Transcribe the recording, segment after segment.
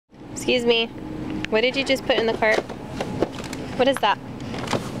Excuse me. What did you just put in the cart? What is that?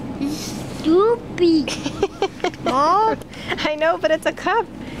 Stupid. Mom? I know, but it's a cup.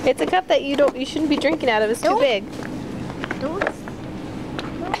 It's a cup that you shouldn't be drinking out of. It's too big.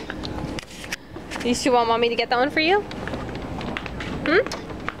 You still want mommy to get that one for you? Hmm?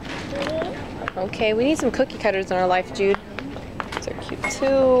 Okay, we need some cookie cutters in our life, Jude. These are cute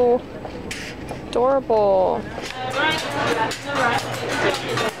too. Adorable.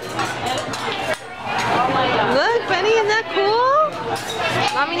 Look, Benny, isn't that cool?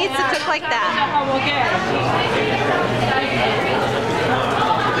 Mommy needs to cook like that.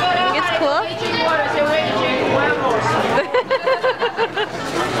 Think it's cool?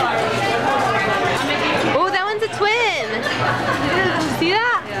 Oh, that one's a twin. See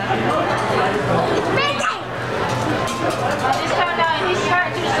that?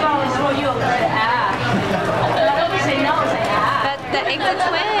 The egg's a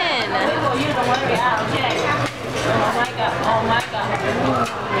twin. Oh my god, oh my god.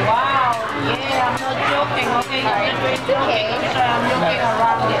 Wow, yeah, I'm not joking, okay? I'm looking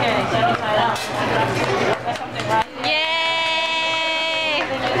around, okay? Set aside up. That's something, right? Yay!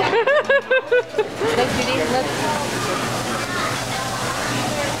 Look, Judy, look.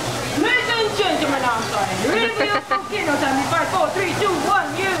 Ladies and gentlemen, I'm sorry. Ready for your volcano time in 5, 4, 3, 2,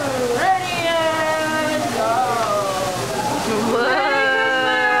 1, you ready and go. Whoa.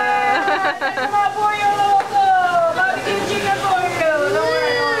 My boy, your logo. Barbecue chicken for you.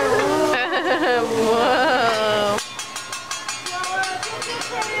 Whoa.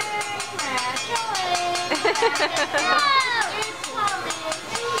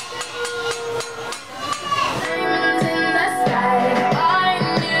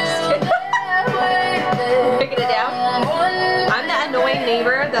 Picking it down. I'm that annoying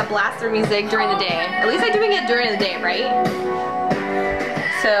neighbor that blasts their music during the day. At least I'm doing it during the day, right?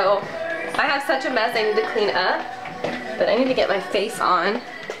 So I have such a mess I need to clean up, but I need to get my face on, and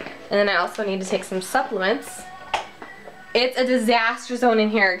then I also need to take some supplements. It's a disaster zone in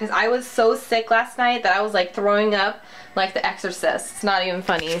here because I was so sick last night that I was like throwing up like The Exorcist. It's not even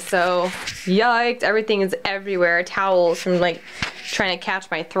funny. So yikes, everything is everywhere. Towels from like trying to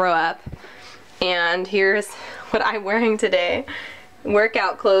catch my throw up. And here's what I'm wearing today.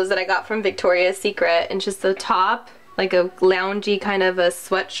 Workout clothes that I got from Victoria's Secret, and just the top, like a loungy kind of a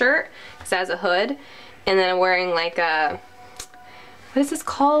sweatshirt because it has a hood, and then I'm wearing like a, what is this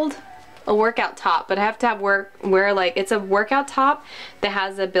called? A workout top, but I have to wear like, it's a workout top that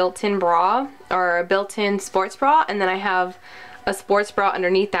has a built-in bra or a built-in sports bra, and then I have a sports bra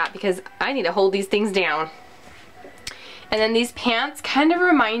underneath that because I need to hold these things down. And then these pants kind of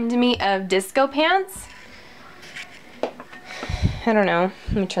remind me of disco pants. I don't know.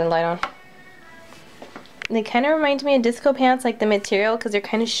 Let me turn the light on. They kind of remind me of disco pants, like the material, because they're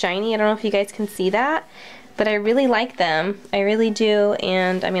kind of shiny. I don't know if you guys can see that, but I really like them. I really do.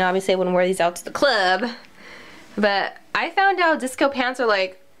 And I mean, obviously I wouldn't wear these out to the club, but I found out disco pants are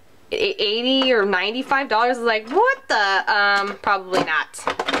like $80 or $95. I was like, what the? Probably not.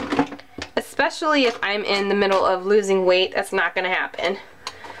 Especially if I'm in the middle of losing weight, that's not gonna happen.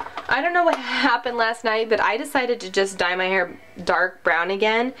 I don't know what happened last night, but I decided to just dye my hair dark brown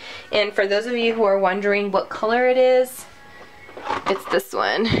again. And for those of you who are wondering what color it is, it's this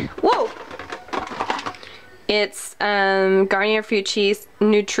one. Whoa! It's Garnier Fructis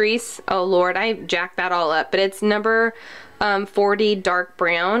Nutrice. Oh Lord, I jacked that all up. But it's number 40 dark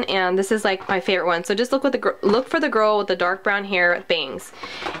brown, and this is like my favorite one. So just look for the girl with the dark brown hair with bangs.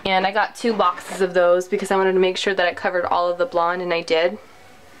 And I got 2 boxes of those because I wanted to make sure that I covered all of the blonde, and I did.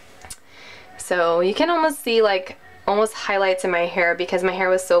 So you can almost see like almost highlights in my hair because my hair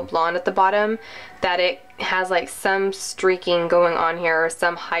was so blonde at the bottom that it has like some streaking going on here or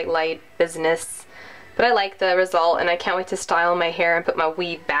some highlight business. But I like the result, and I can't wait to style my hair and put my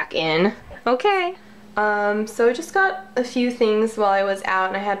weave back in. Okay. So I just got a few things while I was out,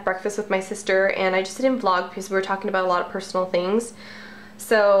 and I had breakfast with my sister, and I just didn't vlog because we were talking about a lot of personal things.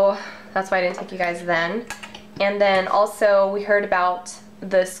 So that's why I didn't take you guys then. And then also we heard about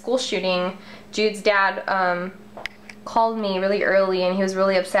the school shooting. Jude's dad called me really early, and he was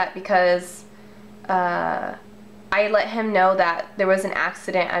really upset because I let him know that there was an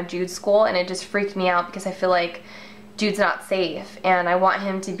accident at Jude's school, and it just freaked me out because I feel like Jude's not safe, and I want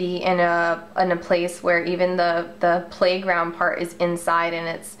him to be in a place where even the playground part is inside and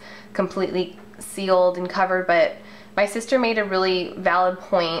it's completely sealed and covered. But my sister made a really valid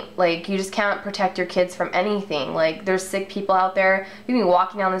point. Like, you just can't protect your kids from anything. Like, there's sick people out there. You can be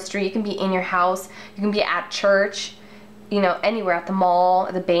walking down the street, you can be in your house, you can be at church, you know, anywhere, at the mall,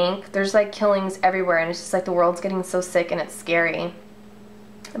 at the bank. There's like killings everywhere, and it's just like the world's getting so sick and it's scary.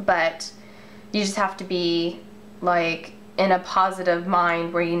 but you just have to be like in a positive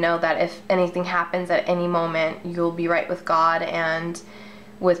mind where you know that if anything happens at any moment, you'll be right with God and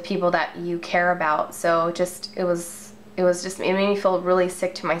with people that you care about. So it made me feel really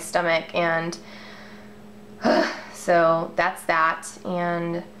sick to my stomach, and so that's that.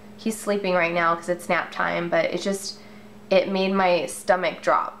 And he's sleeping right now because it's nap time, but it made my stomach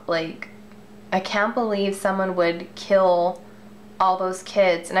drop. Like, I can't believe someone would kill all those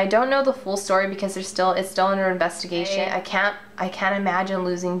kids. And I don't know the full story because it's still under investigation. I can't imagine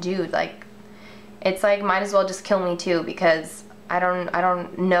losing Jude. Like, it's like, might as well just kill me too, because I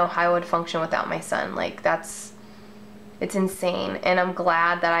don't know how I would function without my son. Like, it's insane. And I'm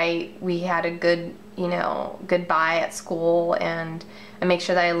glad that we had a good, goodbye at school, and I make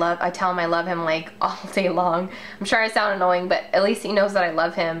sure that I tell him I love him like all day long. I'm sure I sound annoying, but at least he knows that I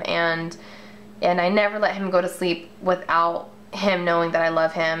love him, and I never let him go to sleep without him knowing that I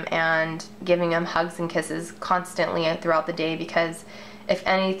love him and giving him hugs and kisses constantly throughout the day, because if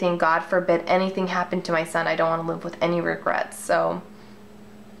anything, God forbid anything happened to my son, I don't want to live with any regrets. So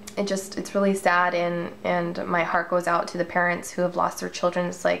it's really sad, and my heart goes out to the parents who have lost their children.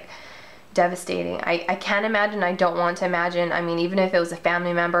 It's like devastating. I can't imagine. I don't want to imagine. I mean, even if it was a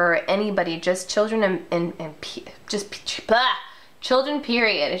family member or anybody, just children children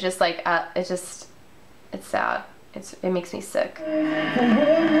period. It's just like it's sad. It makes me sick.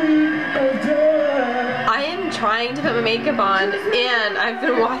 I am trying to put my makeup on, and I've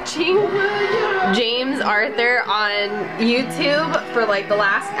been watching James Arthur on YouTube for like the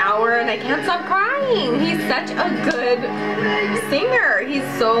last hour, and I can't stop crying. He's such a good singer. He's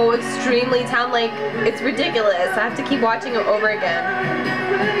so extremely talented. Like, it's ridiculous. I have to keep watching him over again.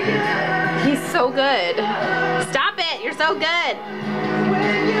 He's so good. Stop it. You're so good.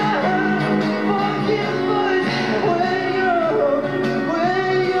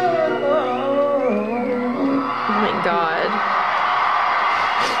 God.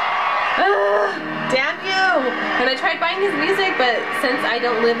 Damn you! And I tried buying his music, but since I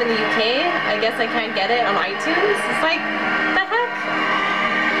don't live in the UK, I guess I can't get it on iTunes. It's like, the heck?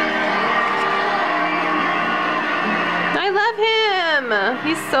 I love him!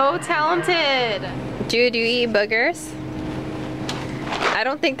 He's so talented. Jude, you eat boogers? I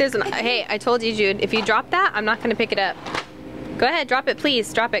don't think there's hey, I told you, Jude, if you drop that, I'm not gonna pick it up. Go ahead, drop it,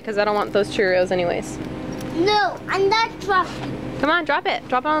 please. Drop it, because I don't want those Cheerios anyways. No, I'm not dropping. Come on, drop it.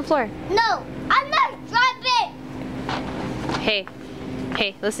 Drop it on the floor. No, I'm not dropping. Hey,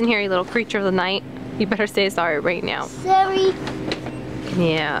 listen here, you little creature of the night. You better say sorry right now. Sorry.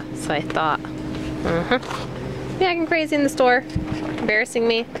 Yeah, so I thought. Yeah, acting crazy in the store. Embarrassing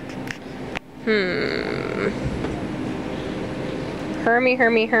me.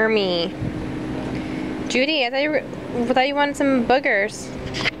 Hermy. Judy, I thought you wanted some boogers.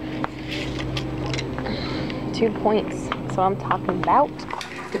 2 points. That's what I'm talking about.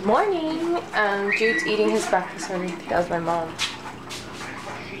 Good morning. Jude's eating his breakfast. I think that was my mom.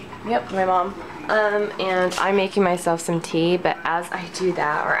 Yep, my mom. And I'm making myself some tea, but as I do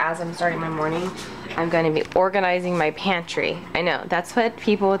that, or as I'm starting my morning, I'm going to be organizing my pantry. I know, that's what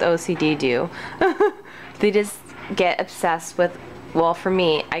people with OCD do. They just get obsessed with, well, for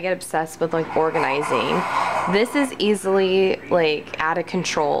me, I get obsessed with like organizing. This is easily like out of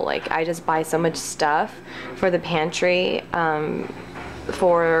control. Like, I just buy so much stuff for the pantry,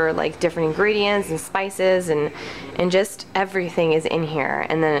 for like different ingredients and spices, and just everything is in here.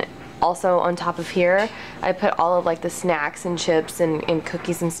 And then also on top of here, I put all of like the snacks and chips and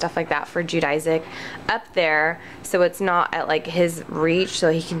cookies and stuff like that for Jude Isaac up there, so it's not at like his reach,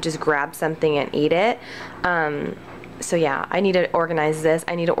 so he can just grab something and eat it. So yeah, I need to organize this.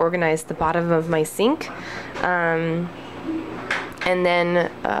 I need to organize the bottom of my sink. And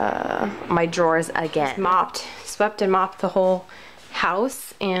then my drawers again. Swept and mopped the whole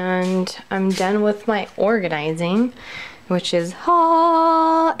house, and I'm done with my organizing, which is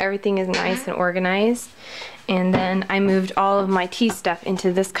everything is nice and organized. And then I moved all of my tea stuff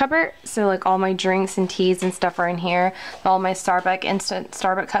into this cupboard, so like all my drinks and teas and stuff are in here. All my instant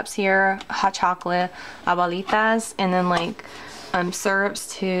Starbucks cups here, hot chocolate, abuelitas, and then like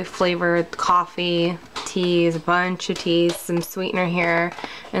syrups to flavor coffee, teas, a bunch of teas, some sweetener here,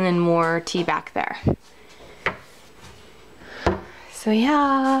 and then more tea back there. So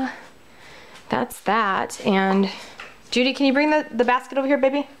yeah, that's that. And Judy, can you bring the basket over here,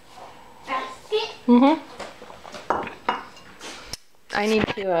 baby? Basket? Mm-hmm. I need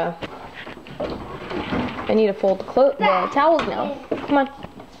to fold the towels now. Come on.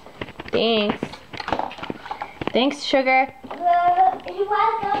 Thanks. Thanks, sugar. You're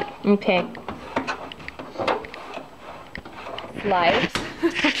welcome. Okay. Slice.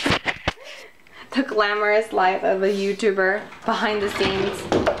 The glamorous life of a YouTuber behind the scenes.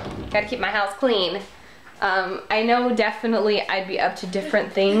 Gotta keep my house clean. I know definitely I'd be up to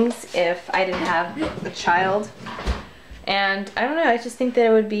different things if I didn't have a child. And I don't know, I just think that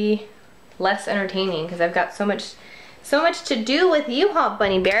it would be less entertaining because I've got so much to do with you, huh,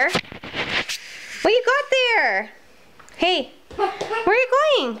 Bunny Bear? What you got there? Hey, where are you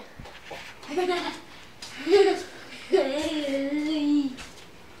going? What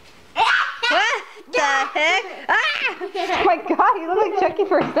the heck? Ah! Oh my god, you look like Chucky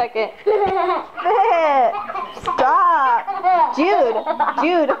for a second. Stop. Jude.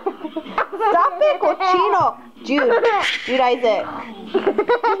 Stop it, cochino. Jude Isaac.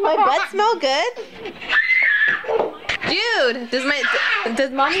 Does my butt smell good? Jude, does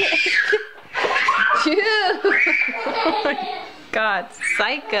mommy? Jude. Oh my god,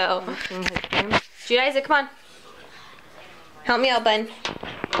 psycho. Jude Isaac, come on. Help me out, bud.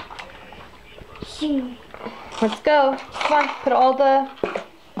 Let's go. Come on, put all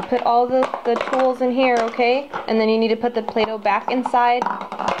the tools in here, okay? And then you need to put the Play-Doh back inside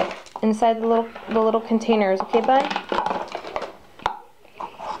the little containers, okay, bud?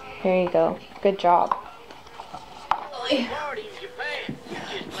 There you go. Good job.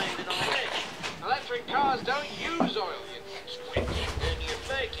 Electric cars don't use oil. You switch and you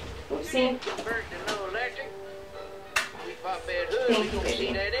fake it. Oopsie. Thank you, baby.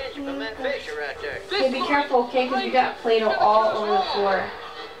 Okay, be careful, okay? Because you got Play-Doh all over the floor.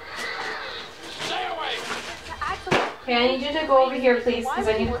 Okay, I need you to go over here, please, because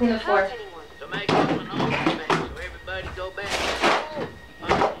I need to clean the floor.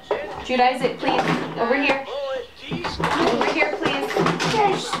 Jude Isaac, please. Over here. Over here, please.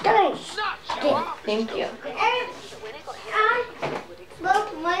 Thank you. Look,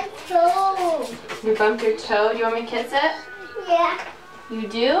 my toe. You bumped your toe. Do you want me to kiss it? Yeah. You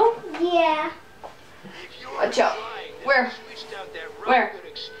do? Yeah. Watch out. Where? Where?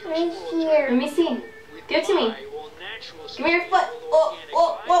 Right here. Let me see. Give it to me. Give me your foot. Oh,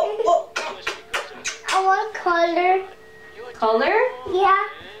 oh, oh, oh. I want color. Color? Yeah.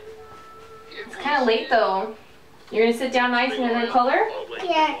 It's kind of late though. You're gonna sit down nice and then color?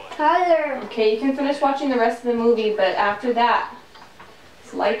 Yeah, color. Okay, you can finish watching the rest of the movie, but after that,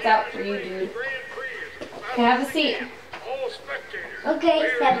 it's lights out for you, dude. Okay, have a seat. Okay,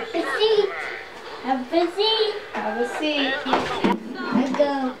 have a seat. Have a seat. Have a seat. I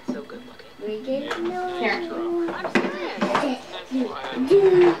go. Here.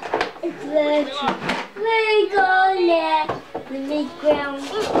 It's virtual. We go there. We make ground.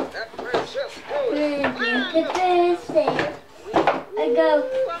 I go.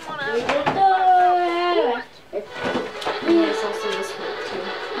 And there's also this book too.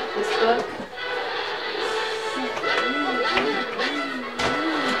 This book.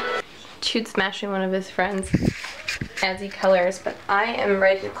 Jude's smashing one of his friends as he colors, but I am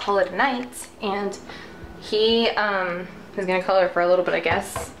ready to call it a night, and he is gonna color for a little bit, I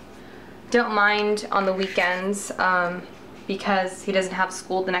guess. Don't mind on the weekends because he doesn't have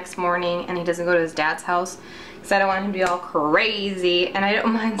school the next morning and he doesn't go to his dad's house because I don't want him to be all crazy, and I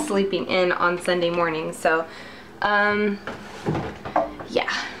don't mind sleeping in on Sunday morning. So yeah,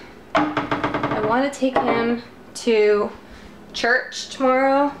 I want to take him to church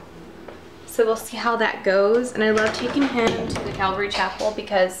tomorrow, so we'll see how that goes. And I love taking him to the Calvary Chapel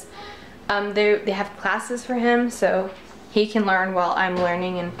because they have classes for him, so he can learn while I'm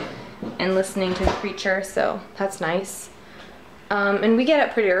learning and listening to the preacher, so that's nice. And we get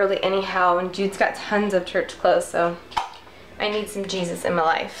up pretty early anyhow, and Jude's got tons of church clothes, so I need some Jesus in my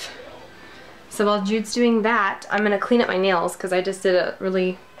life. So while Jude's doing that, I'm gonna clean up my nails because I just did a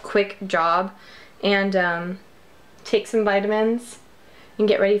really quick job, and take some vitamins and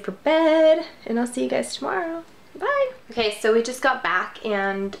get ready for bed, and I'll see you guys tomorrow. Bye! Okay, so we just got back,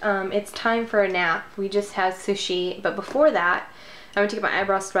 and it's time for a nap. We just had sushi, but before that, I went to get my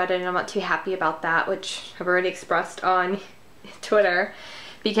eyebrows threaded, and I'm not too happy about that, which I've already expressed on Twitter,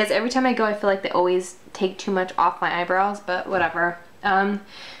 because every time I go I feel like they always take too much off my eyebrows, but whatever.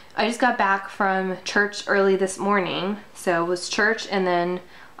 I just got back from church early this morning, so it was church and then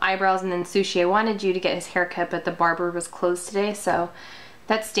eyebrows and then sushi. I wanted you to get his haircut, but the barber was closed today, so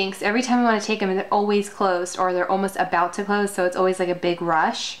that stinks. Every time I want to take him, they're always closed or they're almost about to close, so it's always like a big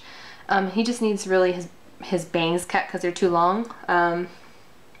rush. He just needs really his bangs cut because they're too long.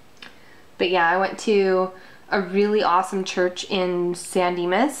 But yeah, I went to a really awesome church in San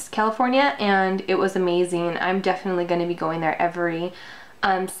Dimas, California, and it was amazing. I'm definitely going to be going there every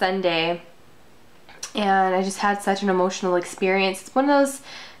Sunday, and I just had such an emotional experience. It's one of those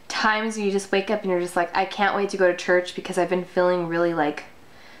times where you just wake up and you're just like, I can't wait to go to church because I've been feeling really like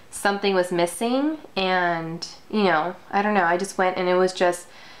something was missing, and you know, I don't know, I just went and it was just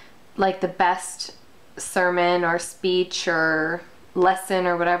like the best sermon or speech or lesson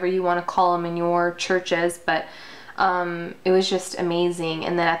or whatever you want to call them in your churches, but it was just amazing.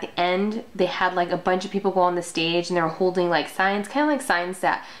 And then at the end they had like a bunch of people go on the stage and they were holding like signs, kind of like signs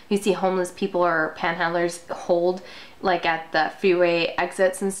that you see homeless people or panhandlers hold like at the freeway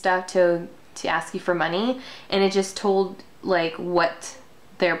exits and stuff to ask you for money, and it just told like what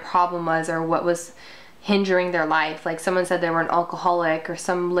their problem was or what was hindering their life. Like someone said they were an alcoholic, or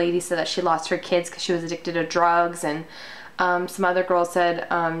some lady said that she lost her kids because she was addicted to drugs, and some other girl said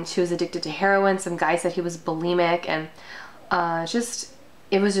she was addicted to heroin. Some guy said he was bulimic, and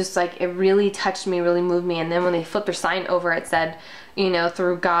it was just like, it really touched me, really moved me. And then when they flipped their sign over, it said, you know,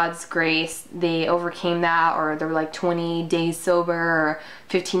 through God's grace they overcame that, or they were like 20 days sober or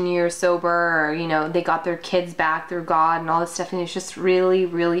 15 years sober, or you know, they got their kids back through God and all this stuff. And it's just really,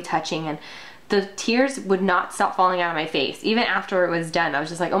 really touching, and the tears would not stop falling out of my face even after it was done. I was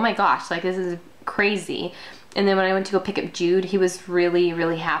just like, oh my gosh, like this is crazy. And then when I went to go pick up Jude, he was really,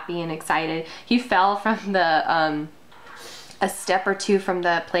 really happy and excited. He fell from the a step or two from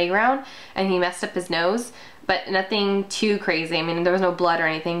the playground and he messed up his nose, but nothing too crazy. I mean, there was no blood or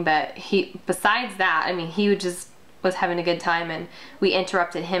anything, but besides that, I mean, he just was having a good time, and we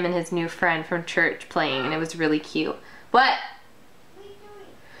interrupted him and his new friend from church playing, and it was really cute. What?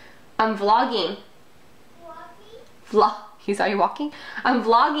 I'm vlogging. You saw you walking? I'm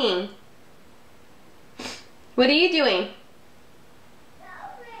vlogging. What are you doing?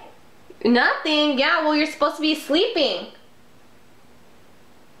 Nothing. Yeah, well, you're supposed to be sleeping.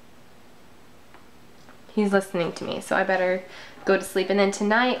 He's listening to me, so I better go to sleep. And then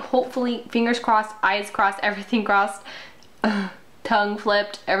tonight, hopefully, fingers crossed, eyes crossed, everything crossed, tongue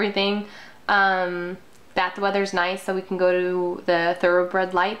flipped, everything, that the weather's nice, so we can go to the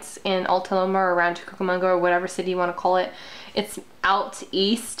thoroughbred lights in Alta Loma or around Cucamonga or whatever city you want to call it. It's out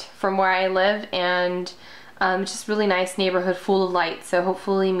east from where I live, and it's just really nice neighborhood full of lights. So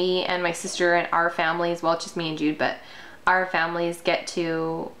hopefully me and my sister and our families, well, it's just me and Jude, but our families get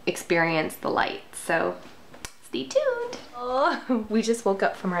to experience the lights. So stay tuned. Oh, we just woke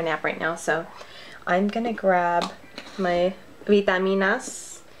up from our nap right now, so I'm gonna grab my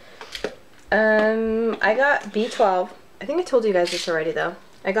vitaminas. I got B12. I think I told you guys this already though.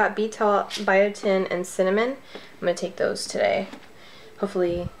 I got B12, biotin, and cinnamon. I'm gonna take those today.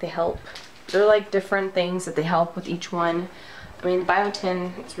 Hopefully they help. They're like different things that they help with each one. I mean,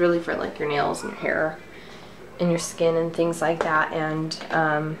 biotin is really for like your nails and your hair and your skin and things like that. And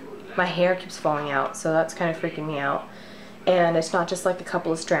my hair keeps falling out, so that's kind of freaking me out. And it's not just like a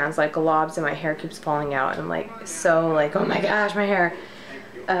couple of strands, like globs, and my hair keeps falling out. And I'm like, so like, oh my gosh, my hair.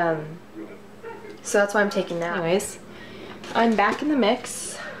 So that's why I'm taking that. Anyways, I'm back in the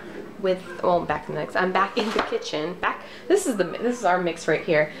mix with, well, back in the mix. I'm back in the kitchen. This is our mix right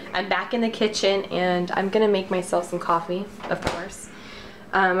here. I'm back in the kitchen, and I'm gonna make myself some coffee, of course.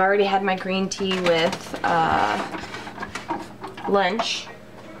 I already had my green tea with lunch.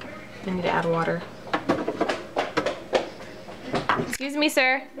 I need to add water. Excuse me,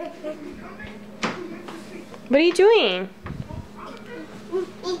 sir. What are you doing?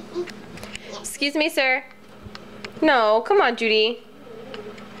 Excuse me, sir. No, come on, Judy.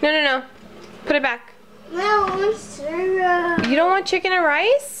 No, no, no. Put it back. No, I want syrup. You don't want chicken and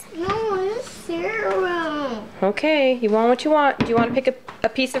rice? No, I want syrup. Okay, you want what you want. Do you want to pick a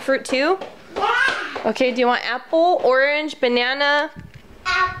piece of fruit too? Yeah. Okay, do you want apple, orange, banana?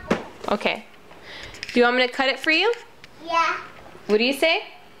 Apple. Okay. Do you want me to cut it for you? Yeah. What do you say?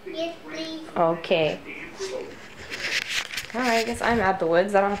 Yes, please. Okay. Alright, I guess I'm out the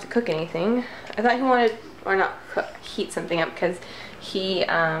woods. I don't have to cook anything. I thought he wanted, or not cook, heat something up, because he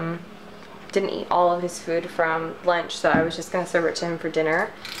didn't eat all of his food from lunch, so I was just going to serve it to him for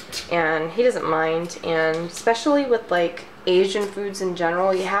dinner. And he doesn't mind, and especially with like Asian foods in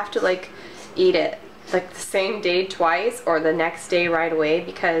general, you have to like eat it like the same day twice or the next day right away,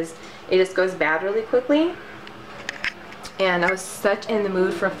 because it just goes bad really quickly. And I was such in the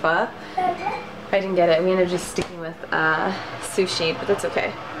mood for pho. I didn't get it. We ended up just sticking with sushi, but that's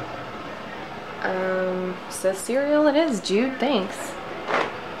okay. So cereal it is, Jude. Thanks.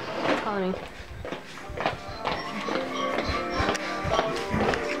 Calling me.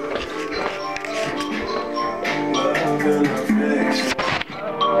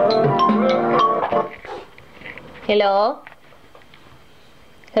 Hello?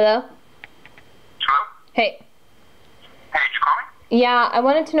 Hello? Hello? Hey. Hey, did you call me? Yeah, I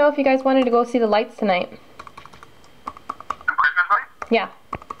wanted to know if you guys wanted to go see the lights tonight. The Christmas light? Yeah.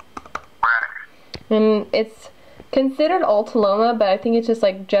 Where at? And it's considered Altaloma, but I think it's just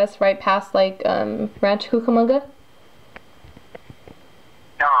like right past like Rancho Cucamonga.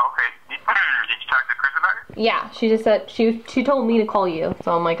 Oh, okay. Did you talk to Chris about it? Yeah, she just said she told me to call you,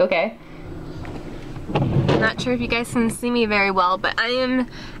 so I'm like, okay. I'm not sure if you guys can see me very well, but I am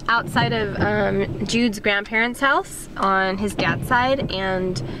outside of Jude's grandparents' house on his dad's side,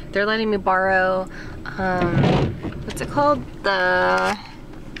 and they're letting me borrow what's it called? The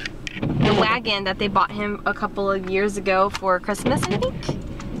wagon that they bought him a couple of years ago for Christmas, I think.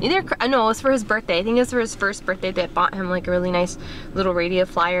 No, it was for his birthday. I think it was for his first birthday. They bought him like a really nice little radio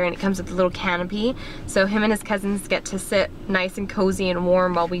flyer, and it comes with a little canopy. So him and his cousins get to sit nice and cozy and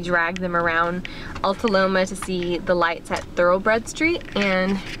warm while we drag them around Altaloma to see the lights at Thoroughbred Street.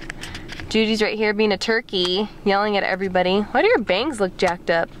 And Judy's right here being a turkey, yelling at everybody. Why do your bangs look jacked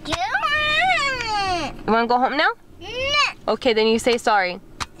up? You wanna go home now? No. Okay, then you say sorry.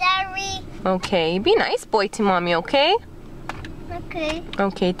 Sorry. Okay, be a nice boy to mommy, okay? Okay.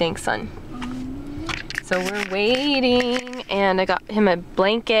 Okay, thanks, son. So we're waiting, and I got him a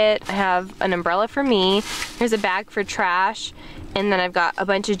blanket. I have an umbrella for me. Here's a bag for trash, and then I've got a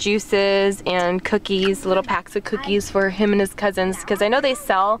bunch of juices and cookies, little packs of cookies for him and his cousins, because I know they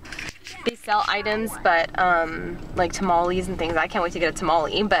sell items, but like tamales and things. I can't wait to get a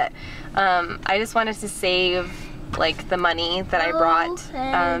tamale, but I just wanted to save like the money that I brought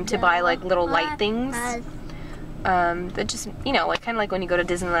to buy like little light things. That just, you know, like kind of like when you go to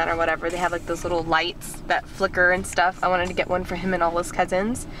Disneyland or whatever, they have like those little lights that flicker and stuff. I wanted to get one for him and all his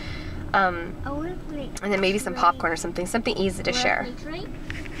cousins. And then maybe some popcorn or something easy to share.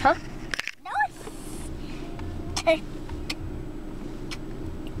 Huh?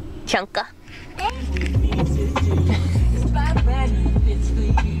 Chunka.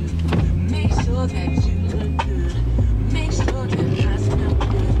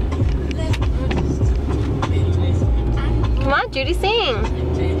 Come on, Judy, sing.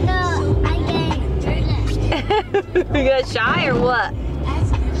 No, I can't. You got shy or what?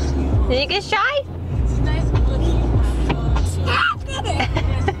 Did you get shy?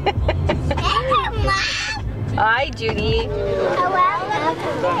 Hi, Judy.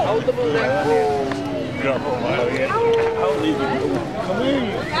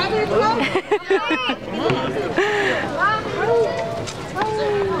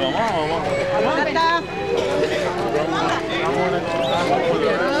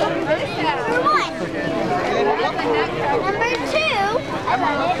 Number 2, I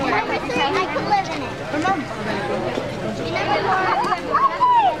love it. Number 3, I could live in it.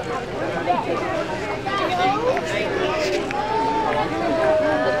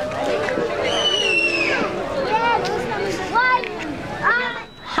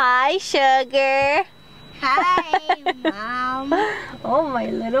 Hi, sugar. Hi, Mom. Oh, my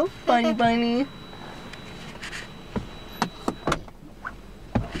little funny bunny.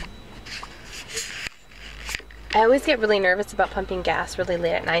 I always get really nervous about pumping gas really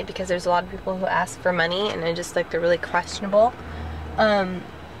late at night because there's a lot of people who ask for money, and I just like they're really questionable. I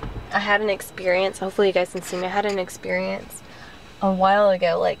had an experience, hopefully you guys can see me, I had an experience a while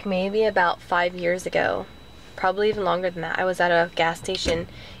ago, like maybe about 5 years ago, probably even longer than that. I was at a gas station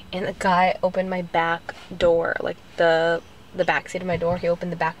and a guy opened my back door, like the back seat of my door. He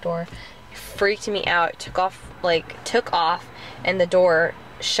opened the back door. It freaked me out. It took off and the door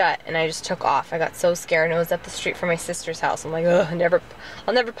shut, and I just took off. I got so scared, and it was up the street from my sister's house. I'm like, ugh,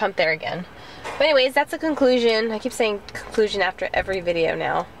 I'll never pump there again. But anyways, that's a conclusion. I keep saying conclusion after every video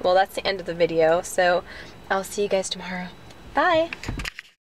now. Well, that's the end of the video, so I'll see you guys tomorrow. Bye!